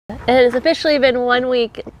It has officially been 1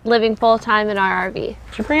 week living full-time in our RV.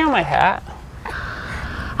 Did you bring out my hat?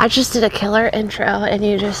 I just did a killer intro and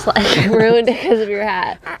you just like ruined it because of your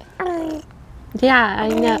hat. Yeah, I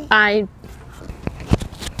know.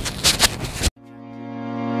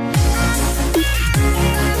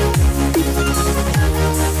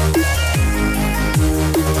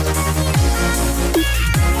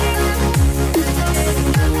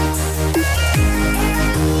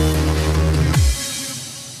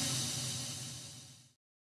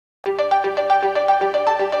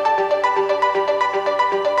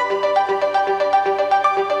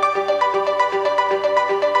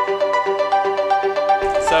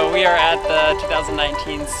 So we are at the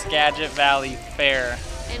 2019 Skagit Valley Fair.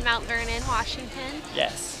 In Mount Vernon, Washington.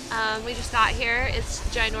 Yes. We just got here. It's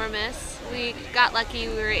ginormous. We got lucky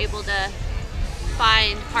we were able to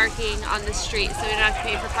find parking on the street so we don't have to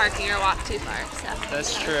pay for parking or walk too far. So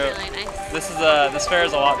that's true. Really nice. This fair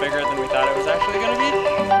is a lot bigger than we thought it was actually going to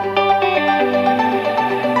be.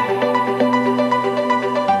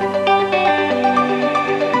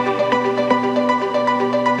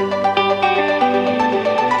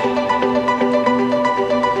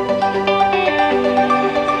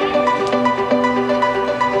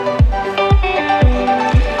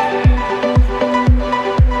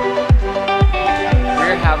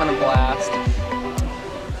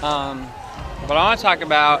 But I want to talk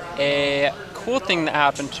about a cool thing that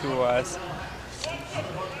happened to us.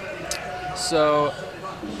 So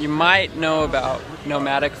you might know about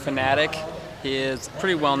Nomatic Fanatic. He is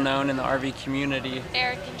pretty well known in the RV community.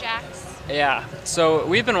 Eric and Jax. Yeah, so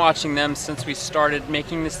we've been watching them since we started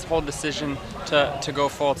making this whole decision to go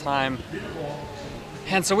full time.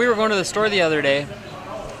 And so we were going to the store the other day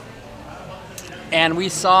and we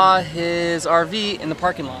saw his RV in the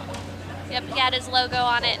parking lot. Yep, he had his logo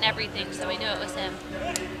on it and everything, so we knew it was him.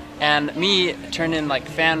 And me turned in like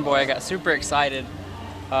fanboy, I got super excited.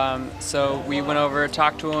 So we went over,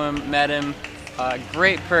 talked to him, met him,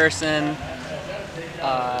 great person.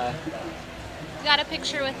 We got a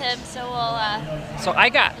picture with him, so we'll So I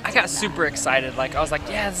got super excited. Like I was like,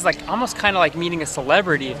 yeah, this is like almost kind of like meeting a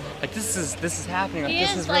celebrity. Like this is happening. Like,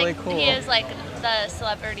 this is really cool. He is like the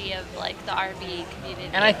celebrity of like the RV community.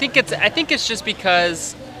 And I think it's just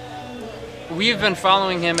because we've been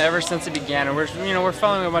following him ever since it began, and we're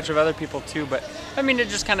following a bunch of other people too. But I mean, it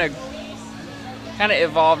just kind of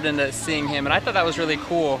evolved into seeing him, and I thought that was really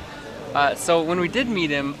cool. So when we did meet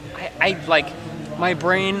him, I like my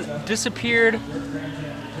brain disappeared.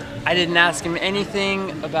 I didn't ask him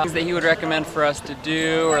anything about things that he would recommend for us to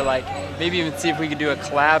do, or like maybe even see if we could do a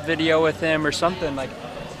collab video with him or something. Like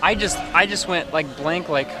I just went like blank,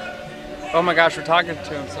 like, oh my gosh, we're talking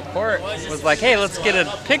to him. So Court was like, hey, let's get a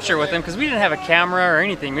picture with him, because we didn't have a camera or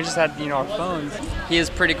anything. We just had, our phones. He is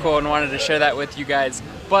pretty cool and wanted to share that with you guys.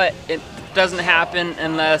 But it doesn't happen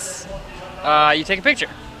unless you take a picture.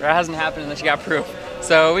 Or it hasn't happened unless you got proof.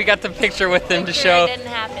 So we got the picture with him to show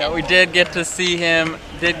that we did get to see him,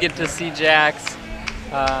 did get to see Jax.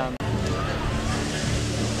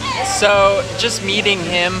 So just meeting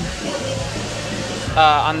him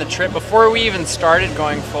on the trip before we even started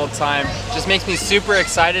going full time just makes me super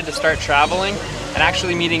excited to start traveling and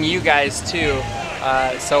actually meeting you guys too.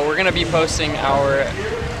 So we're gonna be posting our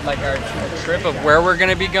trip of where we're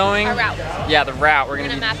gonna be going. Our route. Yeah, the route. We're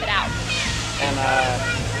gonna map it out.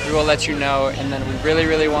 And we will let you know. And then we really,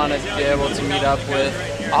 really want to be able to meet up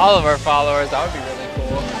with all of our followers. That would be really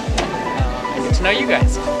cool. And get to know you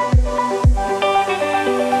guys.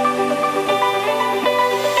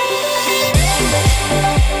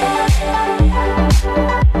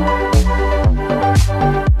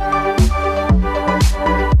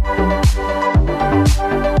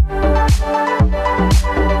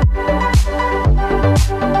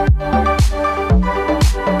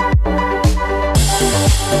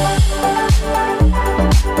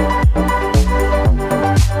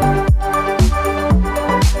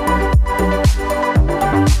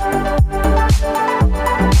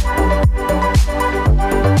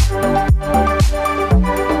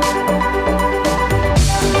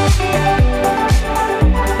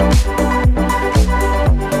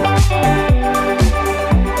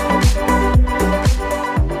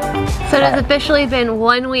 So it has officially been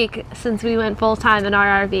 1 week since we went full-time in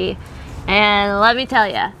our RV, and let me tell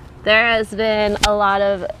you, there has been a lot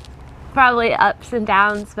of probably ups and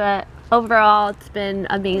downs, but overall it's been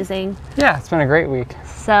amazing. Yeah, it's been a great week.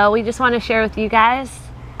 So we just want to share with you guys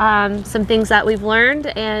some things that we've learned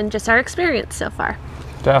and just our experience so far.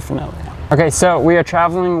 Definitely. Okay, so we are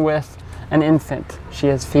traveling with an infant. She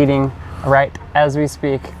is feeding right as we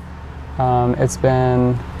speak. It's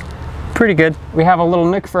been Pretty good. We have a little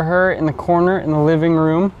nook for her in the corner in the living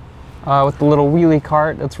room with the little wheelie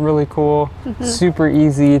cart. That's really cool. Super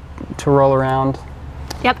easy to roll around.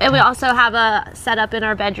 Yep, and we also have a setup in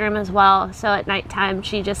our bedroom as well. So at nighttime,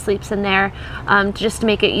 she just sleeps in there just to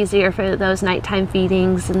make it easier for those nighttime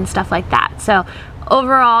feedings and stuff like that. So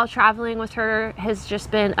overall, traveling with her has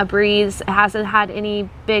just been a breeze. It hasn't had any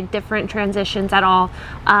big different transitions at all.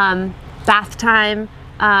 Bath time,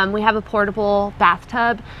 we have a portable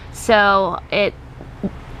bathtub, so it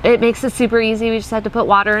makes it super easy. We just had to put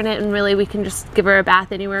water in it, and really we can just give her a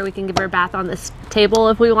bath anywhere. We can give her a bath on this table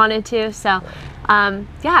if we wanted to. So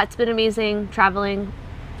yeah, it's been amazing traveling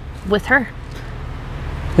with her.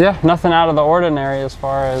 Yeah, nothing out of the ordinary as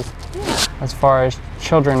far as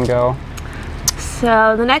children go.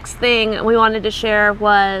 So the next thing we wanted to share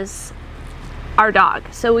was our dog.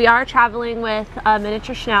 So we are traveling with a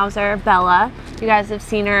miniature schnauzer, Bella. You guys have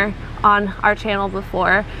seen her on our channel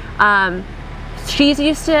before. She's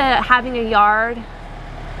used to having a yard.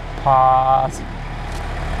 Pause.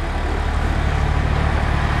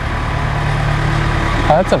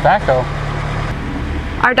 Oh, that's a backhoe.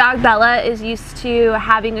 Our dog Bella is used to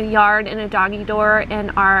having a yard and a doggy door in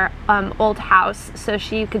our old house, so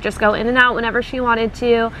she could just go in and out whenever she wanted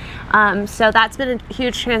to. So that's been a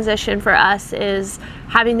huge transition for us, is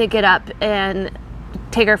having to get up and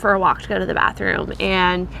take her for a walk to go to the bathroom,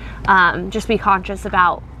 and just be conscious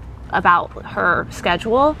about her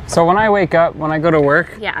schedule. So when I wake up, when I go to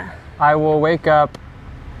work, yeah, I will wake up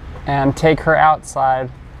and take her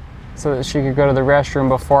outside so that she could go to the restroom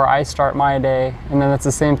before I start my day, and then it's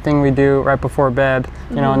the same thing we do right before bed,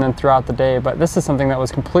 you know, and then throughout the day. But this is something that was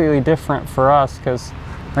completely different for us because,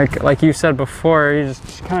 like you said before,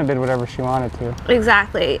 she kind of did whatever she wanted to.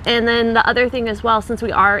 Exactly. And then the other thing as well, since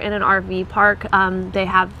we are in an RV park, they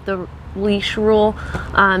have the leash rule,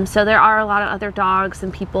 so there are a lot of other dogs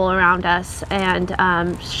and people around us, and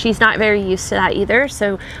she's not very used to that either.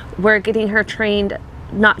 So we're getting her trained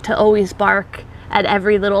not to always bark at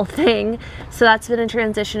every little thing, so that's been a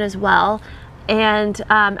transition as well. And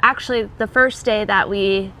actually the first day that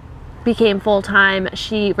we became full-time,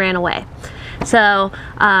 she ran away. So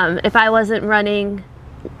if I wasn't running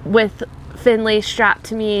with Finley strapped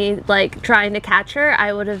to me, like trying to catch her,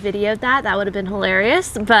 I would have videoed that. That would have been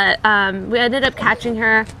hilarious. But we ended up catching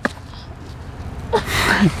her.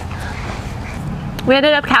 We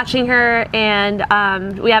ended up catching her,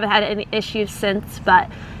 and we haven't had any issues since. But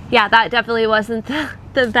yeah, that definitely wasn't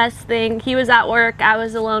the best thing. He was at work, I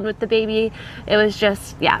was alone with the baby. It was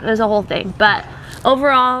just, yeah, it was a whole thing. But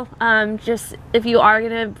overall, just if you are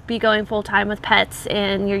gonna be going full-time with pets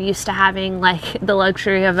and you're used to having like the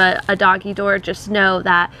luxury of a doggy door, just know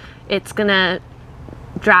that it's gonna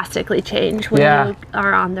drastically change when you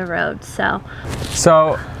are on the road. So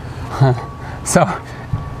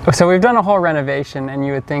we've done a whole renovation, and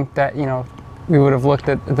you would think that, you know, we would have looked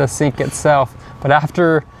at the sink itself, but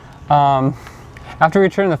after we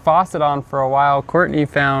turned the faucet on for a while, Courtney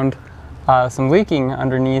found some leaking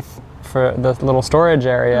underneath for the little storage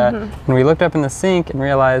area, and we looked up in the sink and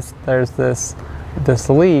realized there's this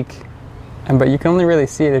leak, but you can only really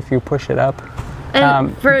see it if you push it up.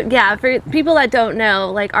 And for people that don't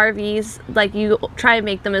know, like RVs, like you try and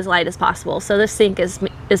make them as light as possible. So this sink is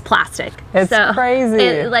plastic. It's crazy.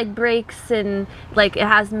 It like breaks, and like it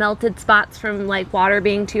has melted spots from like water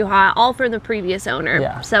being too hot, all from the previous owner.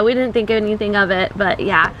 Yeah. So we didn't think anything of it, but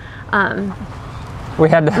yeah. We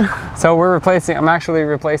had to, so I'm actually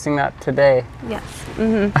replacing that today. Yes.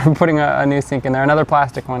 I'm putting a new sink in there, another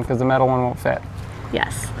plastic one because the metal one won't fit.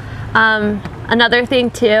 Yes. Another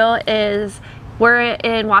thing too is we're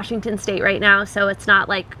in Washington State right now, so it's not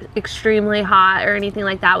like extremely hot or anything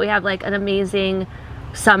like that. We have like an amazing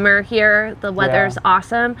summer here. The weather's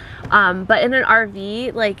awesome. But in an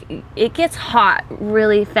RV, like it gets hot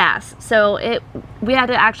really fast. So we had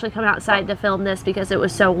to actually come outside to film this because it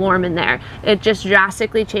was so warm in there. It just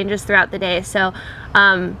drastically changes throughout the day. So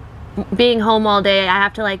being home all day, I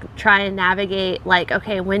have to like try and navigate like,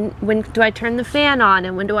 okay, when do I turn the fan on,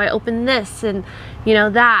 and when do I open this, and you know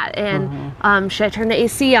that, and should I turn the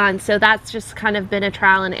AC on? So that's just kind of been a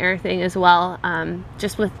trial and error thing as well.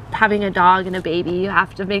 Just with having a dog and a baby, you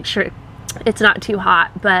have to make sure it's not too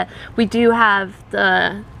hot. But we did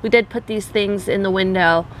put these things in the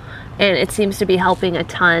window, and it seems to be helping a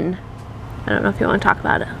ton. I don't know if you want to talk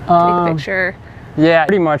about it. Take a picture. Yeah,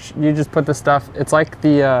 pretty much you just put the stuff, it's like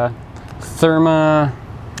the Therma,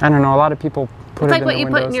 I don't know, a lot of people put it in the windows. It's like what you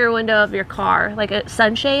put in your window of your car, like a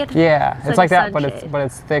sunshade? Yeah, it's like that, but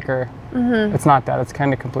it's thicker. It's not that, it's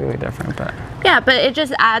kind of completely different. But yeah, but it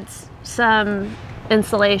just adds some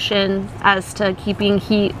insulation as to keeping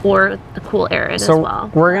heat or the cool air in as well.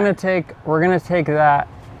 We're gonna take that,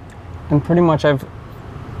 and pretty much I've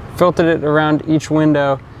filtered it around each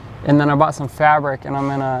window, and then I bought some fabric, and I'm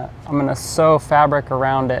gonna sew fabric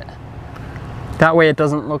around it. That way it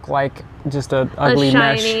doesn't look like just a ugly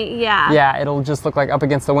mesh. Yeah. Yeah, it'll just look like up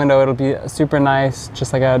against the window. It'll be super nice,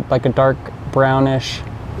 just like a dark brownish.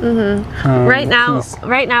 Right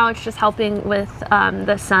now it's just helping with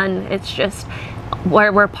the sun. It's just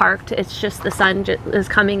where we're parked, it's just the sun is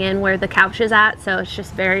coming in where the couch is at, so it's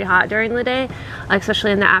just very hot during the day,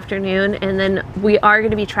 especially in the afternoon. And then we are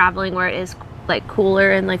going to be traveling where it is like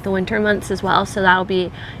cooler in like the winter months as well, so that'll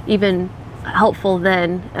be even helpful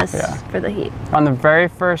then as for the heat. On the very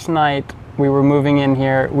first night we were moving in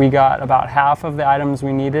here, we got about half of the items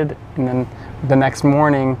we needed, and then the next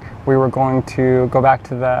morning we were going to go back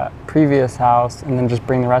to the previous house and then just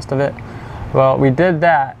bring the rest of it. Well, we did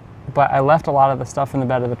that, but I left a lot of the stuff in the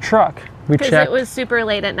bed of the truck. Because it was super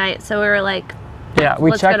late at night, so we were like, yeah,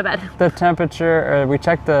 we let's checked go to bed. The temperature, or we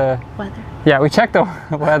checked the weather. Yeah, we checked the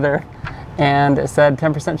weather, and it said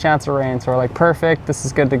 10% chance of rain, so we're like, perfect, this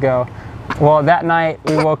is good to go. Well, that night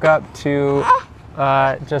we woke up to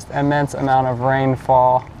just immense amount of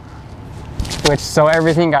rainfall, so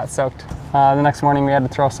everything got soaked. The next morning we had to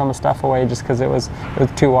throw some stuff away just because it was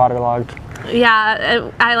too waterlogged. Yeah,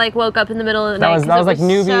 I like woke up in the middle of the night because it was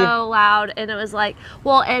like so loud, and it was like,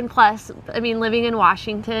 well, and plus, I mean, living in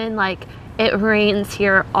Washington, like it rains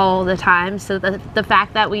here all the time, so the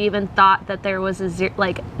fact that we even thought that there was a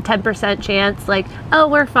 10% chance, like, oh,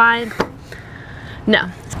 we're fine. No.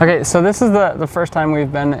 Okay, so this is the first time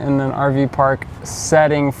we've been in an RV park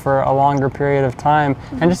setting for a longer period of time,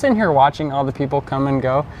 and just in here watching all the people come and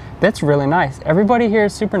go, that's really nice. Everybody here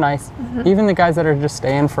is super nice, even the guys that are just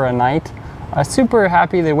staying for a night. Super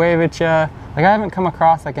happy, they wave at you. Like, I haven't come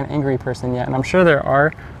across like an angry person yet, and I'm sure there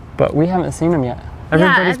are, but we haven't seen them yet.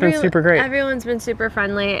 Everybody's been super great. Everyone's been super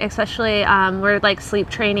friendly, especially we're like sleep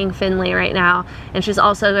training Finley right now, and she's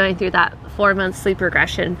also going through that 4-month sleep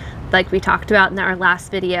regression like we talked about in our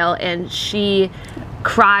last video, and she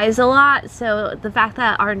cries a lot. So the fact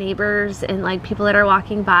that our neighbors and like people that are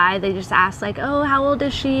walking by, they just ask like, oh, how old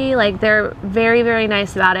is she? Like, they're very, very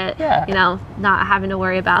nice about it. Yeah. You know, not having to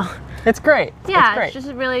worry about. It's great. Yeah, it's just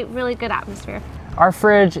a really, really good atmosphere. Our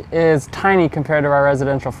fridge is tiny compared to our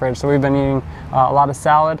residential fridge, so we've been eating a lot of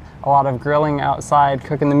salad, a lot of grilling outside,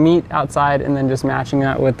 cooking the meat outside, and then just matching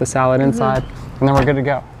that with the salad inside, and then we're good to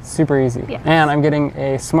go. Super easy. Yes. And I'm getting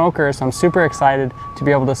a smoker, so I'm super excited to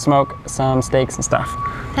be able to smoke some steaks and stuff.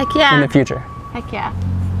 Heck yeah. In the future. Heck yeah.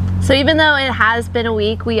 So even though it has been a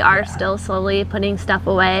week, we are still slowly putting stuff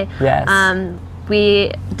away. Yes.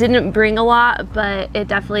 We didn't bring a lot, but it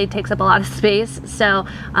definitely takes up a lot of space. So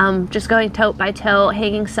just going tote by tote,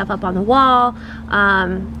 hanging stuff up on the wall,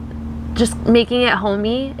 just making it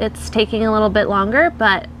homey. It's taking a little bit longer,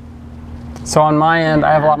 but. So on my end,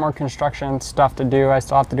 I have a lot more construction stuff to do. I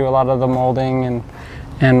still have to do a lot of the molding,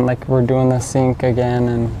 and like we're doing the sink again.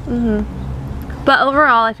 And. But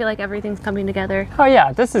overall, I feel like everything's coming together. Oh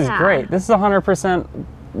yeah, this is great. This is 100%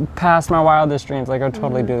 past my wildest dreams. Like, I would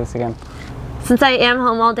totally do this again. Since I am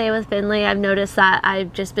home all day with Finley, I've noticed that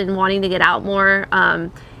I've just been wanting to get out more.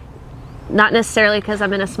 Not necessarily because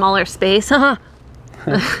I'm in a smaller space,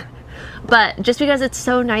 but just because it's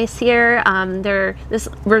so nice here. This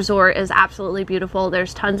resort is absolutely beautiful.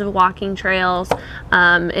 There's tons of walking trails.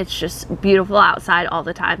 It's just beautiful outside all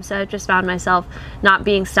the time. So I just found myself not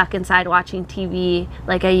being stuck inside watching TV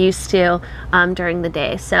like I used to during the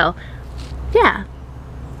day. So yeah.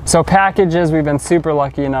 So packages, we've been super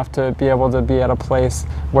lucky enough to be able to be at a place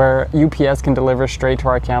where UPS can deliver straight to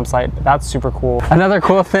our campsite. That's super cool. Another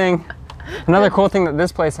cool thing that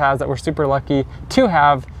this place has that we're super lucky to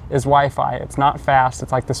have is Wi-Fi. It's not fast,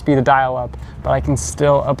 it's like the speed of dial-up, but I can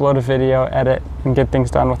still upload a video, edit, and get things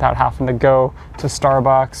done without having to go to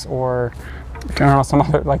Starbucks or, I don't know, some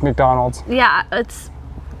other, like McDonald's. Yeah, it's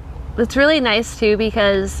really nice too,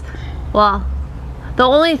 because, well, the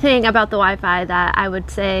only thing about the Wi-Fi that I would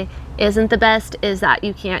say isn't the best is that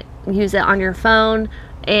you can't use it on your phone,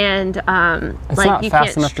 and like you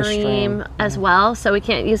can't stream as well. So we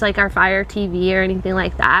can't use like our Fire TV or anything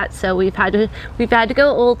like that. So we've had to go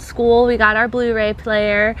old school. We got our Blu-ray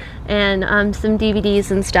player and some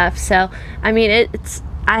DVDs and stuff. So I mean,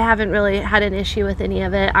 I haven't really had an issue with any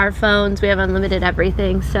of it. Our phones, we have unlimited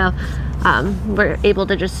everything, so we're able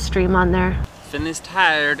to just stream on there. Finley's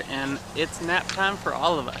tired, and it's nap time for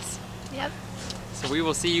all of us. Yep. So we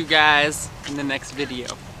will see you guys in the next video.